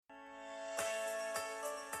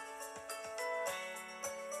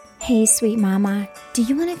Hey, sweet mama, do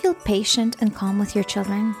you want to feel patient and calm with your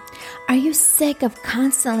children? Are you sick of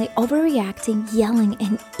constantly overreacting, yelling,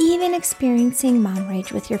 and even experiencing mom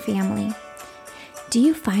rage with your family? Do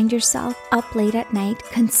you find yourself up late at night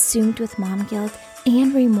consumed with mom guilt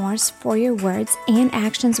and remorse for your words and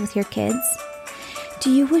actions with your kids? Do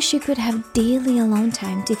you wish you could have daily alone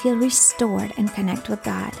time to feel restored and connect with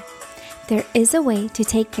God? There is a way to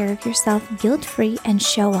take care of yourself guilt-free and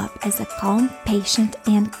show up as a calm, patient,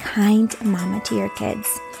 and kind mama to your kids.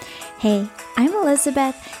 Hey, I'm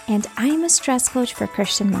Elizabeth, and I'm a stress coach for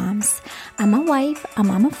Christian moms. I'm a wife, a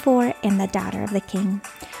mom of 4, and the daughter of the King.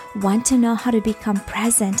 Want to know how to become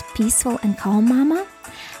present, peaceful, and calm mama?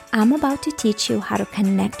 I'm about to teach you how to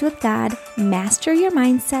connect with God, master your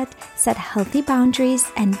mindset, set healthy boundaries,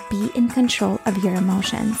 and be in control of your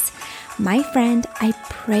emotions. My friend, I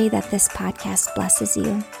pray that this podcast blesses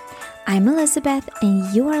you. I'm Elizabeth,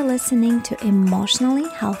 and you are listening to Emotionally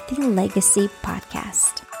Healthy Legacy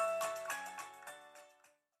Podcast.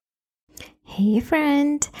 Hey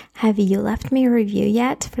friend, have you left me a review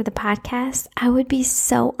yet for the podcast? I would be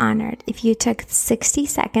so honored if you took 60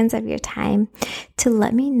 seconds of your time to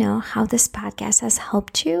let me know how this podcast has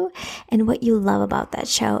helped you and what you love about that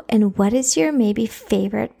show and what is your maybe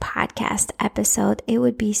favorite podcast episode. It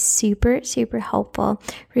would be super helpful.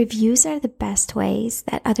 Reviews are the best ways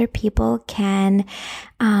that other people can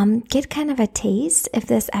get kind of a taste if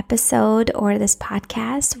this episode or this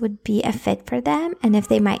podcast would be a fit for them and if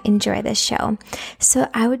they might enjoy this show. So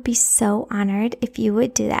I would be so honored if you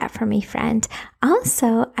would do that for me, friend.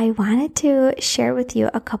 Also, I wanted to share with you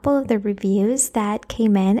a couple of the reviews that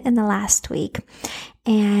came in the last week.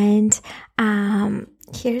 And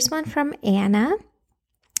here's one from Anna.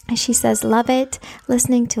 She says, love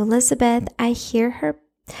listening to Elizabeth.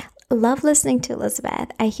 Love listening to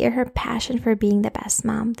Elizabeth. I hear her passion for being the best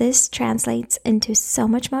mom. This translates into so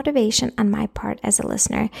much motivation on my part as a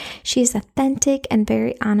listener. She is authentic and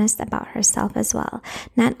very honest about herself as well.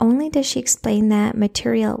 Not only does she explain the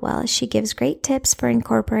material well, she gives great tips for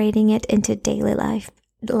incorporating it into daily life.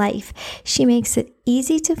 She makes it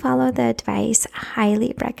easy to follow the advice.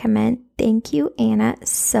 Highly recommend. Thank you, Anna,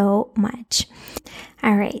 so much.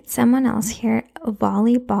 All right, someone else here,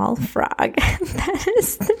 Volleyball Frog. That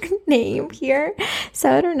is their name here.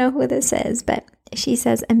 So I don't know who this is, but she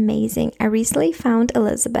says, amazing. I recently found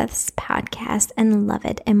Elizabeth's podcast and love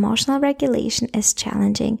it. Emotional regulation is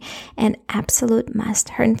challenging, an absolute must.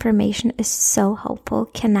 Her information is so helpful.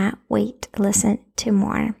 Cannot wait to listen to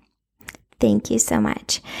more. Thank you so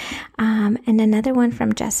much. And another one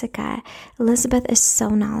from Jessica. Elizabeth is so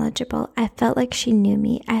knowledgeable. I felt like she knew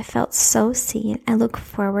me. I felt so seen. I look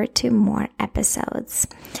forward to more episodes.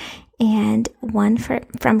 And one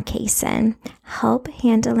from Kaysen. Help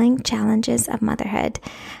handling challenges of motherhood.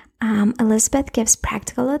 Elizabeth gives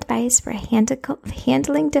practical advice for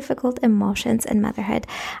handling difficult emotions in motherhood.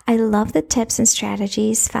 I love the tips and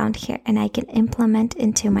strategies found here, and I can implement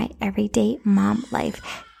into my everyday mom life.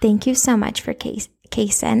 Thank you so much for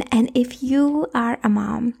Kaysen. And if you are a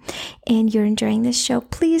mom and you're enjoying this show,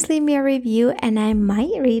 please leave me a review and I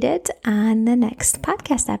might read it on the next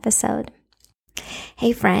podcast episode.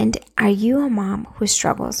 Hey friend, are you a mom who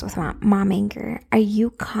struggles with mom anger? Are you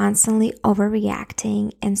constantly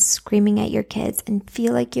overreacting and screaming at your kids and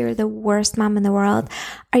feel like you're the worst mom in the world?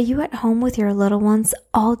 Are you at home with your little ones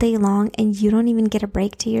all day long and you don't even get a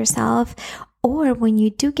break to yourself? Or when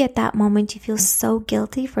you do get that moment, you feel so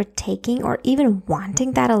guilty for taking or even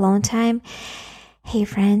wanting that alone time? Hey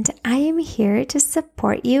friend, I am here to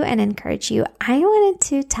support you and encourage you. I wanted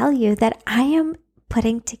to tell you that I am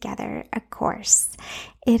putting together a course.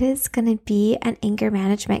 It is going to be an anger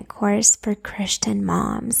management course for Christian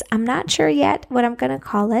moms. I'm not sure yet what I'm going to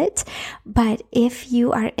call it, but if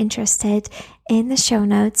you are interested, in the show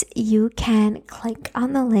notes, you can click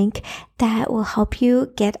on the link that will help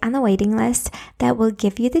you get on the waiting list that will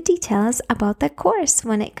give you the details about the course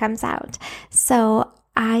when it comes out. So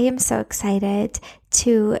I am so excited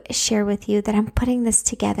to share with you that I'm putting this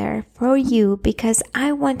together for you because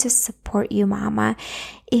I want to support you, mama.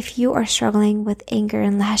 If you are struggling with anger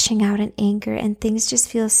and lashing out in anger and things just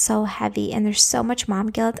feel so heavy and there's so much mom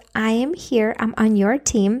guilt, I am here. I'm on your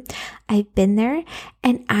team. I've been there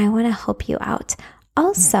and I want to help you out.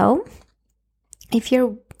 Also, if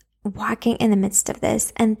you're walking in the midst of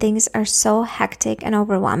this and things are so hectic and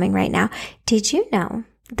overwhelming right now, did you know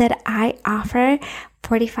that I offer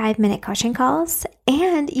 45-minute coaching calls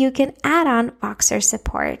and you can add on Voxer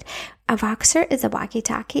support? A Voxer is a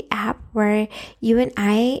walkie-talkie app where you and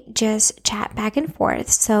I just chat back and forth.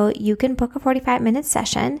 So you can book a 45-minute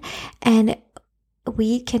session and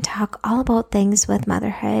we can talk all about things with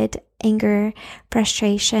motherhood, anger,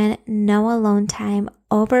 frustration, no alone time,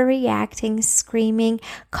 overreacting, screaming,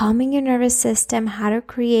 calming your nervous system, how to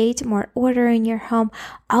create more order in your home,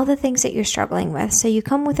 all the things that you're struggling with. So you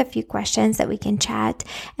come with a few questions that we can chat,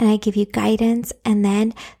 and I give you guidance. And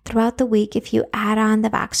then throughout the week, if you add on the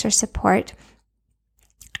Voxer support,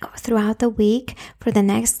 throughout the week, for the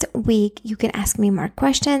next week, you can ask me more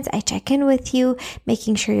questions. I check in with you,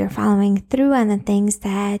 making sure you're following through on the things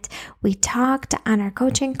that we talked on our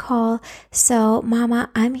coaching call. So, Mama,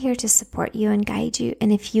 I'm here to support you and guide you.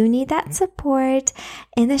 And if you need that support,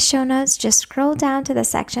 in the show notes, just scroll down to the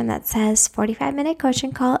section that says 45-minute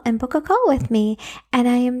coaching call and book a call with me. And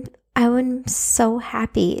I'm so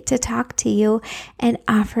happy to talk to you and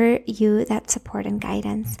offer you that support and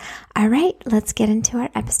guidance. All right, let's get into our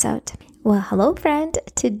episode. Well, hello, friend.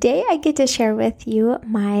 Today I get to share with you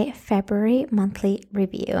my February monthly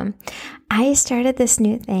review. I started this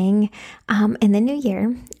new thing in the new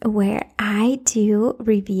year where I do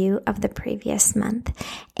review of the previous month,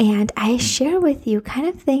 and I share with you kind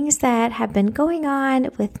of things that have been going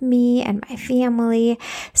on with me and my family,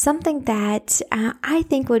 something that I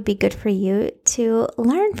think would be good for you to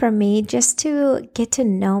learn from me, just to get to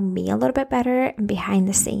know me a little bit better behind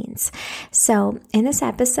the scenes. So in this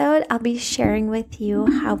episode, I'll be sharing with you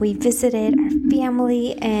how we visited our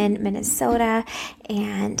family in Minnesota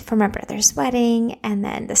and for my brother's wedding, and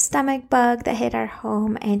then the stomach bug that hit our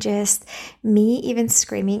home, and just me even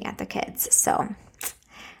screaming at the kids. So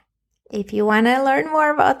if you want to learn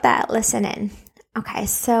more about that, listen in. Okay,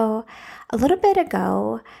 so a little bit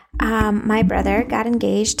ago, my brother got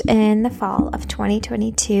engaged in the fall of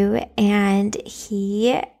 2022, and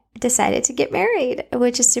he decided to get married,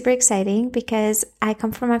 which is super exciting because I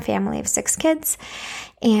come from a family of 6 kids,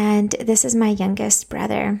 and this is my youngest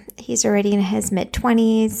brother. He's already in his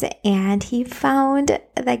mid-20s, and he found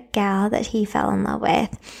the gal that he fell in love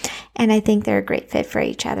with, and I think they're a great fit for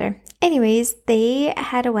each other. Anyways, they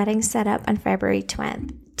had a wedding set up on February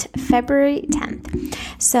 10th.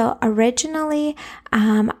 So originally,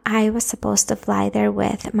 I was supposed to fly there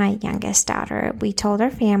with my youngest daughter. We told our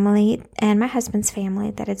family and my husband's family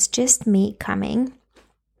that it's just me coming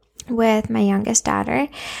with my youngest daughter.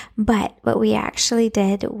 But what we actually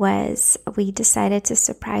did was we decided to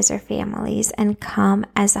surprise our families and come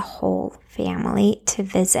as a whole family to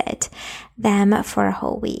visit them for a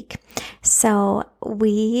whole week. So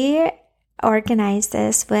we organized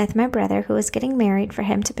this with my brother, who was getting married, for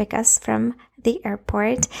him to pick us from the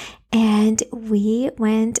airport, and we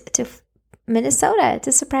went to Minnesota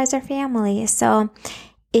to surprise our family. So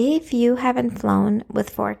if you haven't flown with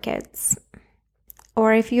 4 kids,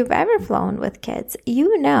 or if you've ever flown with kids,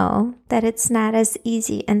 you know that it's not as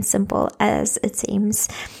easy and simple as it seems.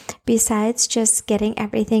 Besides just getting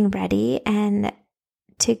everything ready and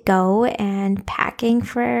to go and packing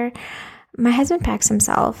for my husband packs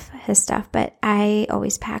his stuff, but I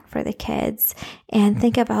always pack for the kids and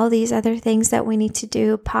think of all these other things that we need to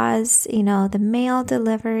do. Pause, the mail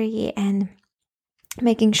delivery and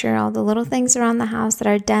making sure all the little things around the house that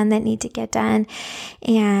are done that need to get done,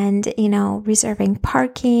 and, reserving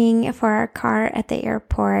parking for our car at the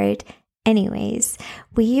airport. Anyways,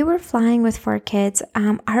 we were flying with 4 kids.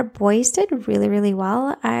 Our boys did really, really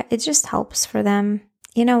well. It just helps for them.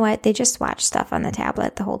 You know what? They just watch stuff on the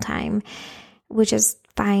tablet the whole time, which is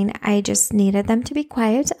fine. I just needed them to be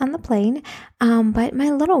quiet on the plane. But my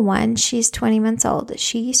little one, she's 20 months old.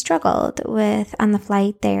 She struggled on the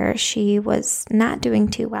flight there. She was not doing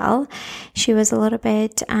too well. She was a little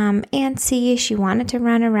bit antsy. She wanted to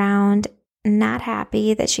run around, not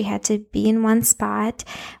happy that she had to be in one spot.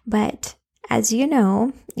 But as you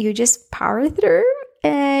know, you just power through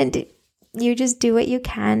and you just do what you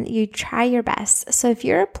can. You try your best. So if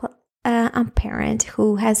you're a parent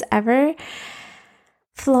who has ever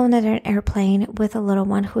flown at an airplane with a little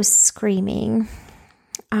one who's screaming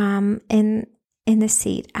in the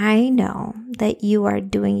seat, I know that you are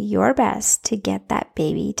doing your best to get that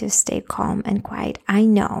baby to stay calm and quiet. I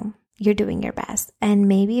know you're doing your best. And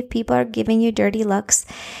maybe if people are giving you dirty looks,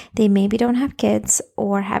 they maybe don't have kids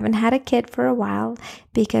or haven't had a kid for a while,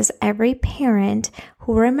 because every parent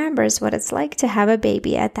who remembers what it's like to have a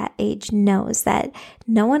baby at that age knows that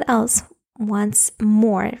no one else wants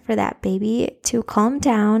more for that baby to calm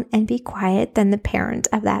down and be quiet than the parent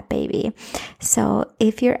of that baby. So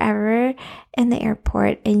if you're ever in the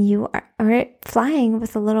airport and you are flying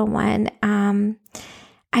with a little one,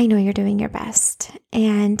 I know you're doing your best.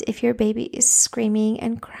 And if your baby is screaming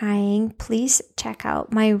and crying, please check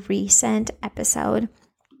out my recent episode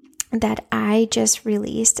that I just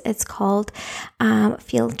released. It's called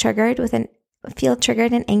Feel Triggered with an feel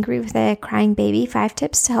triggered and angry with a crying baby, 5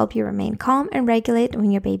 tips to help you remain calm and regulate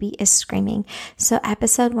when your baby is screaming. So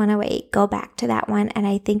episode 108, go back to that one, and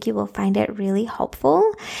I think you will find it really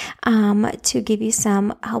helpful to give you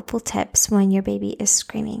some helpful tips when your baby is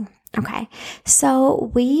screaming. Okay,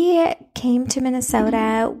 so we came to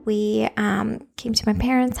Minnesota. We came to my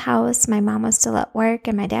parents' house. My mom was still at work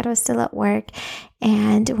and my dad was still at work.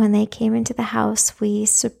 And when they came into the house, we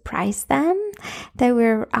surprised them that we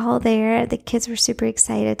were all there. The kids were super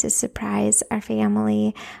excited to surprise our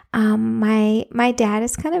family. My dad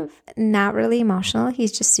is kind of not really emotional.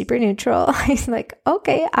 He's just super neutral. He's like,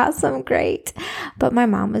 okay, awesome, great. But my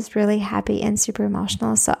mom was really happy and super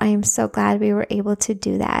emotional. So I am so glad we were able to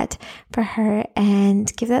do that for her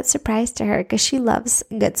and give that surprise to her because she loves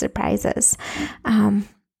good surprises.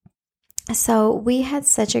 So we had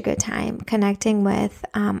such a good time connecting with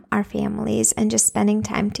our families and just spending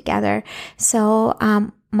time together. So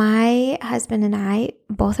my husband and I,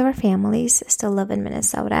 both of our families still live in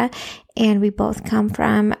Minnesota, and we both come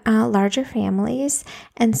from larger families.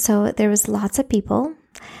 And so there was lots of people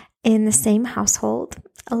in the same household,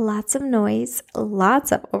 lots of noise,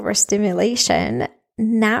 lots of overstimulation,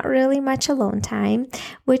 not really much alone time,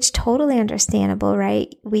 which totally understandable,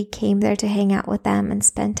 right? We came there to hang out with them and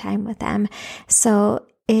spend time with them. So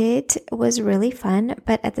it was really fun,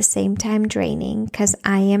 but at the same time draining because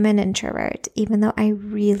I am an introvert, even though I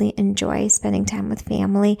really enjoy spending time with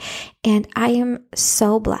family. And I am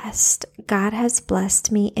so blessed. God has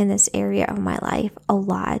blessed me in this area of my life a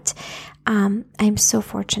lot. I'm so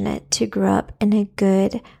fortunate to grow up in a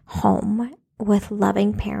good home with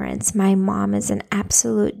loving parents. My mom is an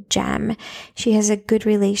absolute gem. She has a good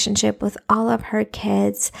relationship with all of her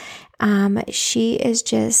kids. She is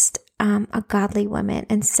just a godly woman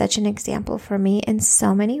and such an example for me in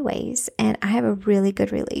so many ways. And I have a really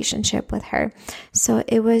good relationship with her. So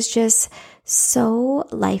it was just so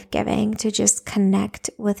life-giving to just connect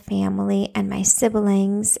with family and my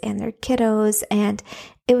siblings and their kiddos. And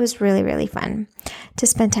it was really, really fun to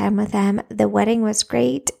spend time with them. The wedding was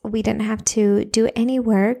great. We didn't have to do any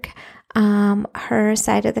work. Her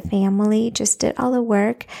side of the family just did all the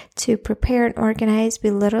work to prepare and organize.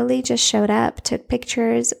 We literally just showed up, took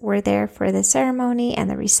pictures, were there for the ceremony and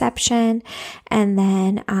the reception, and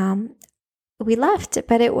then we left.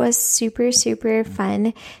 But it was super, super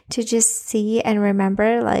fun to just see and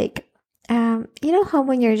remember, like, you know how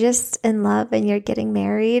when you're just in love and you're getting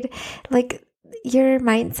married, like, your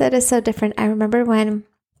mindset is so different. I remember when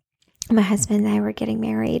my husband and I were getting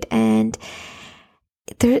married, and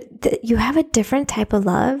you have a different type of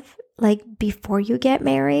love, like before you get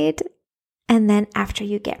married and then after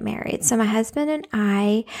you get married. So my husband and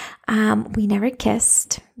I, we never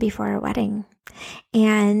kissed before our wedding.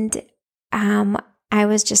 And I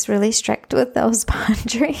was just really strict with those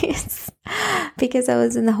boundaries because I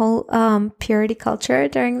was in the whole purity culture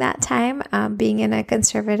during that time, being in a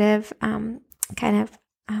conservative kind of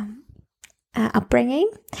upbringing.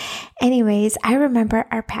 Anyways, I remember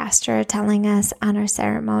our pastor telling us on our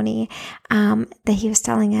ceremony that he was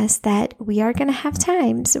telling us that we are going to have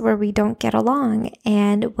times where we don't get along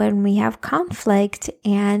and when we have conflict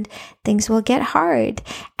and things will get hard.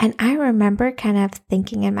 And I remember kind of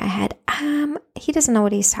thinking in my head, he doesn't know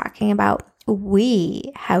what he's talking about.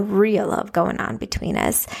 We have real love going on between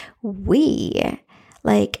us.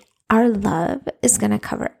 Our love is going to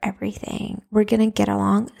cover everything. We're going to get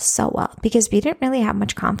along so well because we didn't really have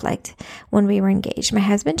much conflict when we were engaged. My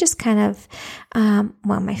husband just kind of,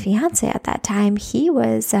 my fiance at that time, he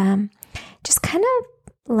was just kind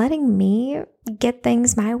of letting me get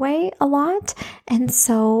things my way a lot. And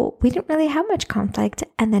so we didn't really have much conflict.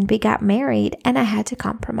 And then we got married and I had to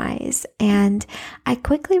compromise. And I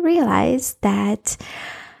quickly realized that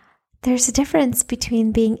there's a difference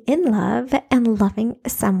between being in love and loving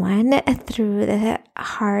someone through the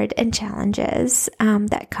hard and challenges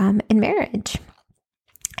that come in marriage.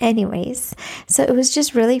 Anyways, so it was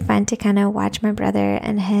just really fun to kind of watch my brother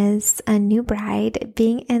and his new bride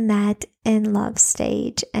being in that in love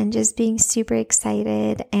stage and just being super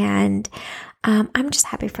excited. And I'm just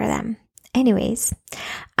happy for them. Anyways,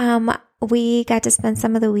 we got to spend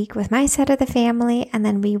some of the week with my side of the family, and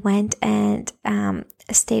then we went and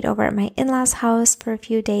stayed over at my in-laws' house for a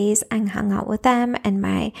few days and hung out with them and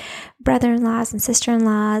my brother-in-laws and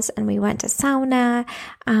sister-in-laws, and we went to sauna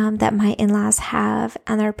that my in-laws have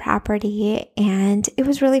on their property, and it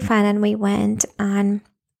was really fun. And we went on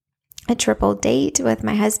a triple date with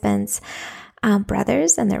my husband's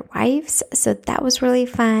brothers and their wives, so that was really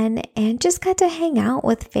fun, and just got to hang out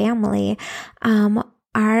with family.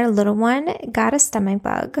 Our little one got a stomach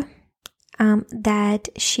bug that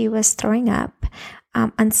she was throwing up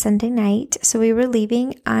on Sunday night. So we were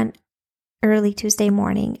leaving on early Tuesday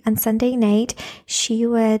morning. On Sunday night, she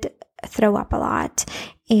would throw up a lot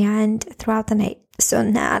and throughout the night. So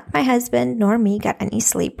not my husband nor me got any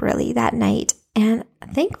sleep really that night. And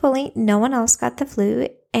thankfully, no one else got the flu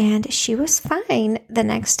and she was fine the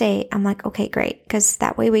next day. I'm like, okay, great. Because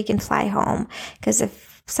that way we can fly home. Because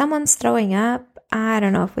if someone's throwing up, I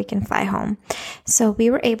don't know if we can fly home. So we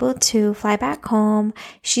were able to fly back home.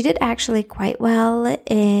 She did actually quite well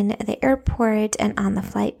in the airport and on the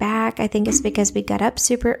flight back. I think it's because we got up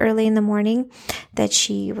super early in the morning that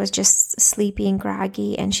she was just sleepy and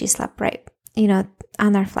groggy and she slept right,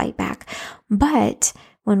 on our flight back. But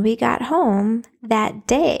when we got home that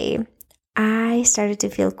day, I started to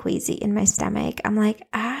feel queasy in my stomach. I'm like,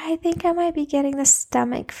 I think I might be getting the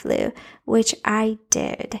stomach flu, which I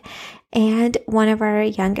did. And one of our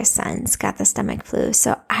youngest sons got the stomach flu.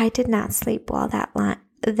 So I did not sleep well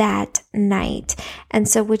that night. And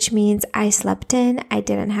so, which means I slept in. I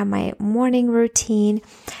didn't have my morning routine.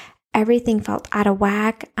 Everything felt out of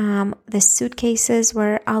whack. The suitcases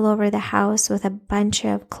were all over the house with a bunch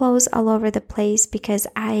of clothes all over the place because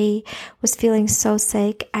I was feeling so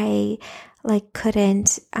sick. I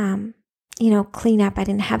couldn't, clean up. I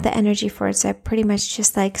didn't have the energy for it. So I pretty much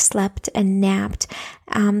just slept and napped.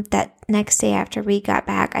 That next day after we got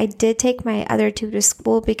back, I did take my other two to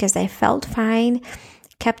school because I felt fine,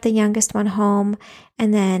 kept the youngest one home.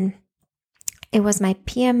 And then it was my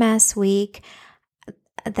PMS week.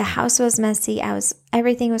 The house was messy.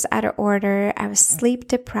 Everything was out of order. I was sleep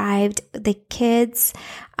deprived. The kids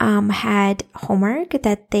had homework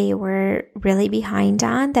that they were really behind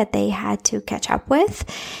on that they had to catch up with.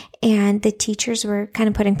 And the teachers were kind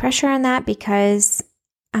of putting pressure on that because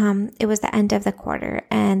it was the end of the quarter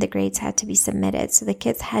and the grades had to be submitted. So the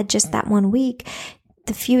kids had just that 1 week,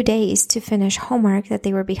 the few days to finish homework that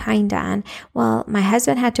they were behind on. Well, my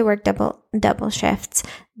husband had to work double shifts.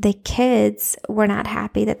 The kids were not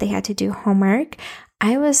happy that they had to do homework.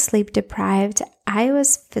 I was sleep deprived. I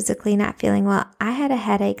was physically not feeling well. I had a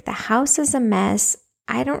headache. The house is a mess.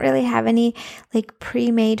 I don't really have any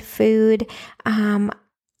pre-made food.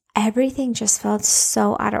 Everything just felt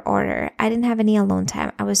so out of order. I didn't have any alone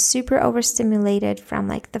time. I was super overstimulated from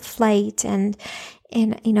the flight and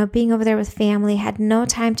being over there with family, had no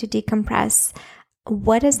time to decompress.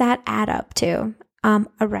 What does that add up to?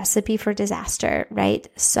 A recipe for disaster, right?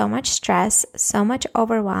 So much stress, so much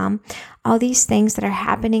overwhelm, all these things that are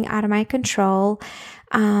happening out of my control.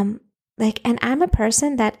 And I'm a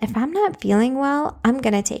person that if I'm not feeling well, I'm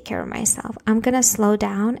going to take care of myself. I'm going to slow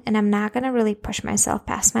down and I'm not going to really push myself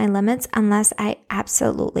past my limits unless I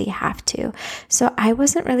absolutely have to. So I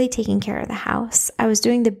wasn't really taking care of the house. I was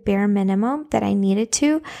doing the bare minimum that I needed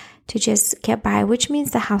to just get by, which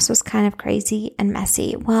means the house was kind of crazy and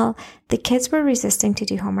messy. Well, the kids were resisting to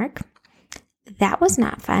do homework. That was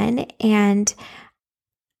not fun. And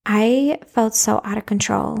I felt so out of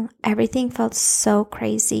control. Everything felt so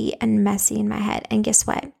crazy and messy in my head. And guess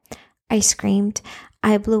what? I screamed.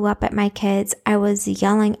 I blew up at my kids. I was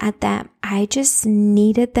yelling at them. I just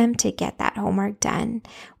needed them to get that homework done.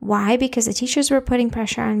 Why? Because the teachers were putting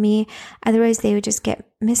pressure on me. Otherwise, they would just get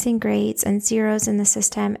missing grades and zeros in the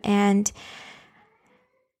system. And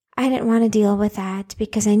I didn't want to deal with that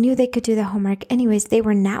because I knew they could do the homework. Anyways, they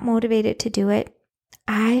were not motivated to do it.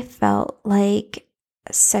 I felt like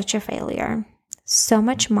such a failure. So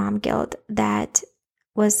much mom guilt that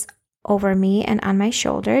was over me and on my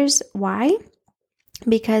shoulders. Why?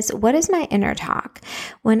 Because what is my inner talk?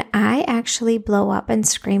 When I actually blow up and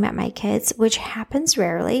scream at my kids, which happens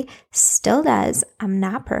rarely, still does. I'm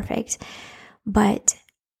not perfect. But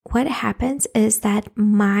what happens is that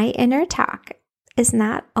my inner talk is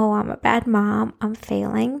not, oh, I'm a bad mom, I'm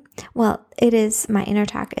failing. Well, it is, my inner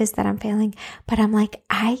talk is that I'm failing, but I'm like,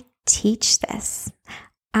 I teach this.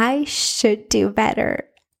 I should do better.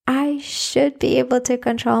 I should be able to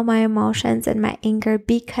control my emotions and my anger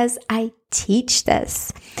because I teach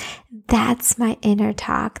this. That's my inner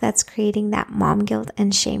talk that's creating that mom guilt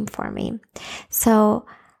and shame for me. So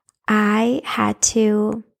I had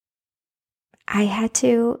to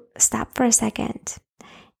stop for a second.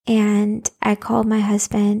 And I called my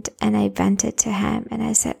husband and I vented to him and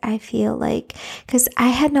I said, I feel like, because I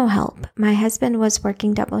had no help. My husband was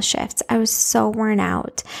working double shifts. I was so worn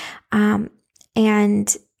out.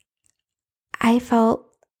 And I felt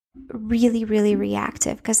really, really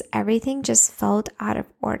reactive because everything just felt out of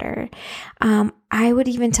order. I would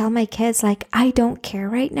even tell my kids, like, I don't care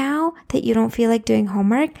right now that you don't feel like doing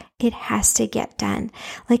homework. It has to get done.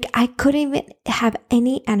 Like, I couldn't even have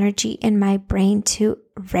any energy in my brain to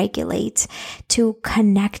regulate, to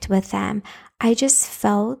connect with them. I just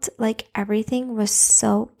felt like everything was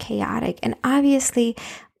so chaotic. And obviously,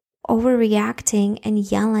 overreacting and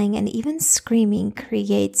yelling and even screaming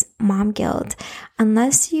creates mom guilt.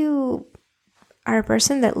 Unless you are a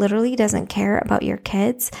person that literally doesn't care about your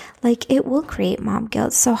kids, like, it will create mom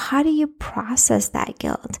guilt. So how do you process that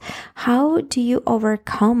guilt? How do you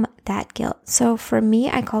overcome that guilt? So for me,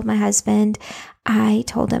 I called my husband. I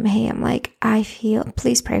told him, hey, I'm like,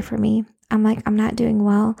 please pray for me. I'm like, I'm not doing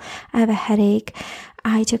well. I have a headache.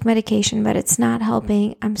 I took medication, but it's not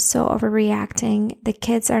helping. I'm so overreacting. The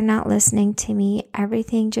kids are not listening to me.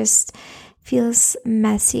 Everything just feels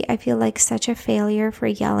messy. I feel like such a failure for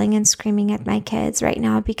yelling and screaming at my kids right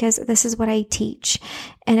now because this is what I teach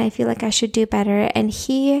and I feel like I should do better. And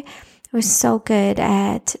he was so good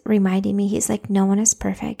at reminding me. He's like, no one is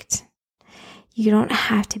perfect. You don't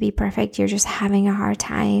have to be perfect. You're just having a hard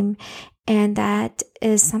time. And that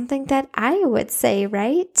is something that I would say,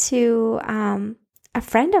 right, to a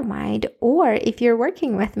friend of mine, or if you're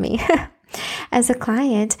working with me as a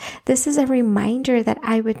client, this is a reminder that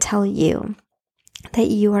I would tell you that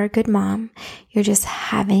you are a good mom. You're just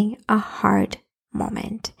having a hard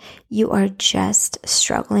moment. You are just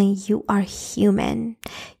struggling. You are human.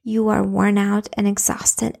 You are worn out and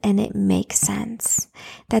exhausted, and it makes sense.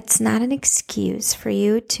 That's not an excuse for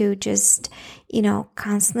you to just,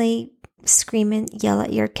 constantly scream and yell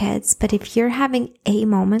at your kids. But if you're having a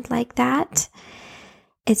moment like that,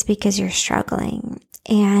 it's because you're struggling.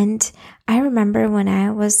 And I remember when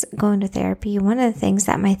I was going to therapy, one of the things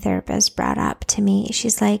that my therapist brought up to me,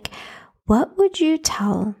 she's like, what would you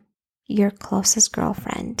tell your closest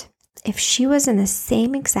girlfriend if she was in the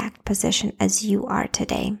same exact position as you are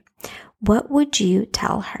today? What would you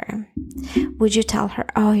tell her? Would you tell her,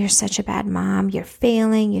 oh, you're such a bad mom, you're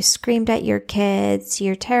failing, you screamed at your kids,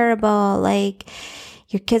 you're terrible, like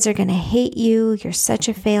your kids are going to hate you, you're such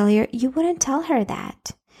a failure? You wouldn't tell her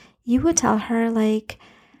that. You would tell her, like,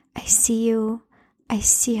 I see you. I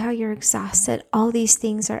see how you're exhausted. All these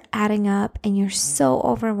things are adding up and you're so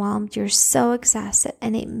overwhelmed. You're so exhausted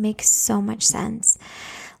and it makes so much sense.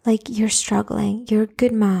 Like, you're struggling. You're a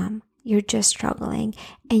good mom. You're just struggling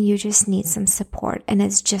and you just need some support and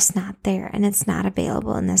it's just not there and it's not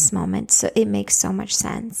available in this moment. So it makes so much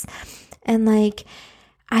sense. And like,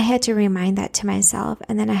 I had to remind that to myself,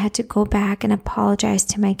 and then I had to go back and apologize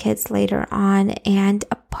to my kids later on and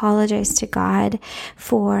apologize to God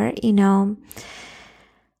for,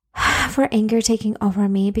 for anger taking over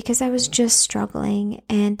me because I was just struggling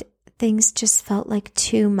and things just felt like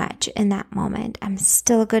too much in that moment. I'm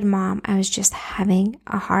still a good mom. I was just having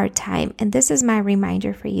a hard time. And this is my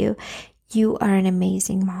reminder for you. You are an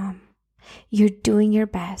amazing mom. You're doing your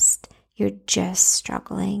best. You're just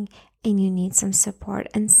struggling. And you need some support.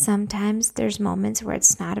 And sometimes there's moments where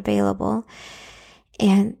it's not available.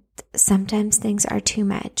 And sometimes things are too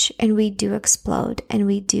much. And we do explode and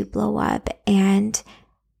we do blow up. And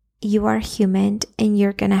you are human and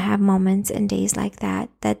you're going to have moments and days like that.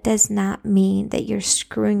 That does not mean that you're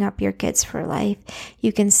screwing up your kids for life.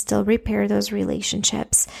 You can still repair those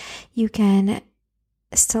relationships. You can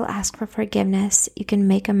still ask for forgiveness. You can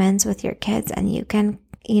make amends with your kids and you can,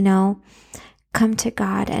 come to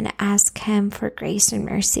God and ask Him for grace and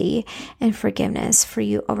mercy and forgiveness for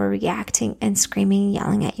you overreacting and screaming and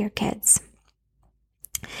yelling at your kids.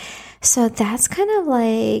 So that's kind of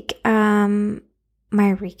like my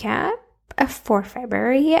recap for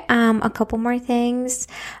February. A couple more things.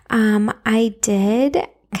 I did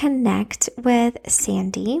connect with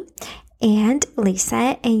Sandy and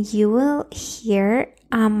Lisa, and you will hear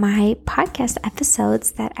my podcast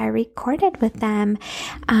episodes that I recorded with them.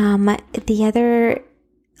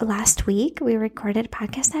 Last week, we recorded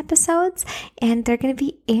podcast episodes and they're going to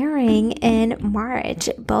be airing in March,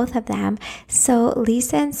 both of them. So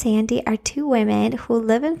Lisa and Sandy are two women who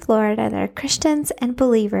live in Florida. They're Christians and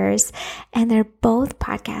believers, and they're both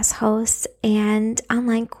podcast hosts and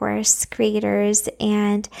online course creators,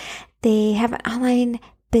 and they have an online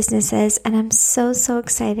businesses, and I'm so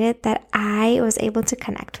excited that I was able to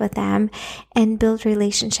connect with them and build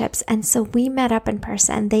relationships. And so we met up in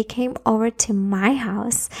person. They came over to my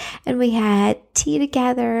house and we had tea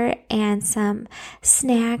together and some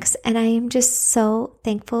snacks, and I am just so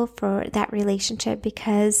thankful for that relationship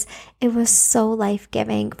because it was so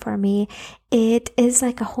life-giving for me. it is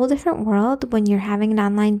like a whole different world when you're having an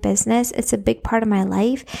online business. It's a big part of my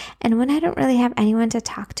life. And when I don't really have anyone to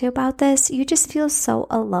talk to about this, you just feel so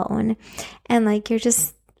alone. And like you're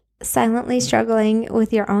just silently struggling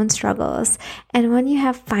with your own struggles. And when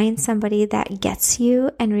you find somebody that gets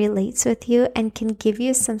you and relates with you and can give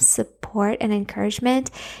you some support and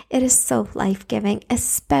encouragement, it is so life-giving,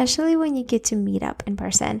 especially when you get to meet up in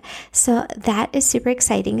person. So that is super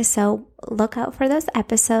exciting. So look out for those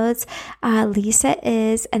episodes. Lisa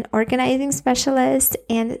is an organizing specialist,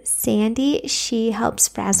 and Sandy, she helps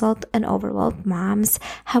frazzled and overwhelmed moms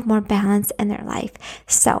have more balance in their life.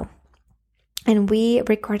 And we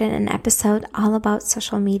recorded an episode all about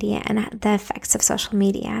social media and the effects of social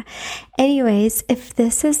media. Anyways, if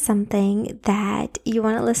this is something that you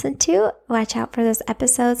want to listen to, watch out for those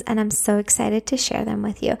episodes, and I'm so excited to share them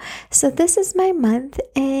with you. So this is my month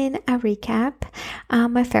in a recap,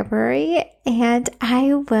 my February, and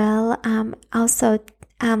I will also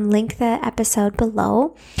link the episode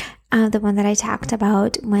below. The one that I talked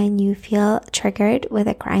about when you feel triggered with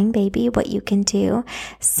a crying baby, what you can do,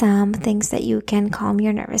 some things that you can calm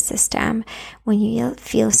your nervous system when you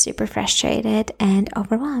feel super frustrated and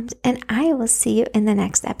overwhelmed. And I will see you in the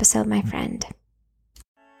next episode, my friend.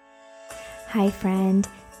 Hi, friend.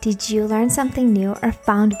 Did you learn something new or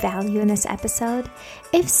found value in this episode?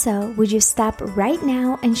 If so, would you stop right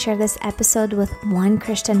now and share this episode with one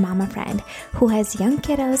Christian mama friend who has young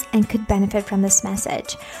kiddos and could benefit from this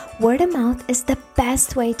message? Word of mouth is the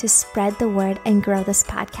best way to spread the word and grow this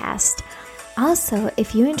podcast. Also,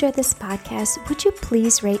 if you enjoyed this podcast, would you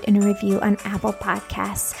please rate and review on Apple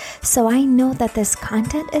Podcasts so I know that this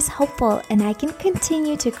content is helpful and I can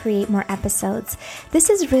continue to create more episodes. This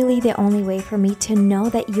is really the only way for me to know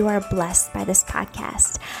that you are blessed by this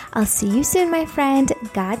podcast. I'll see you soon, my friend.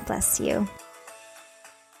 God bless you.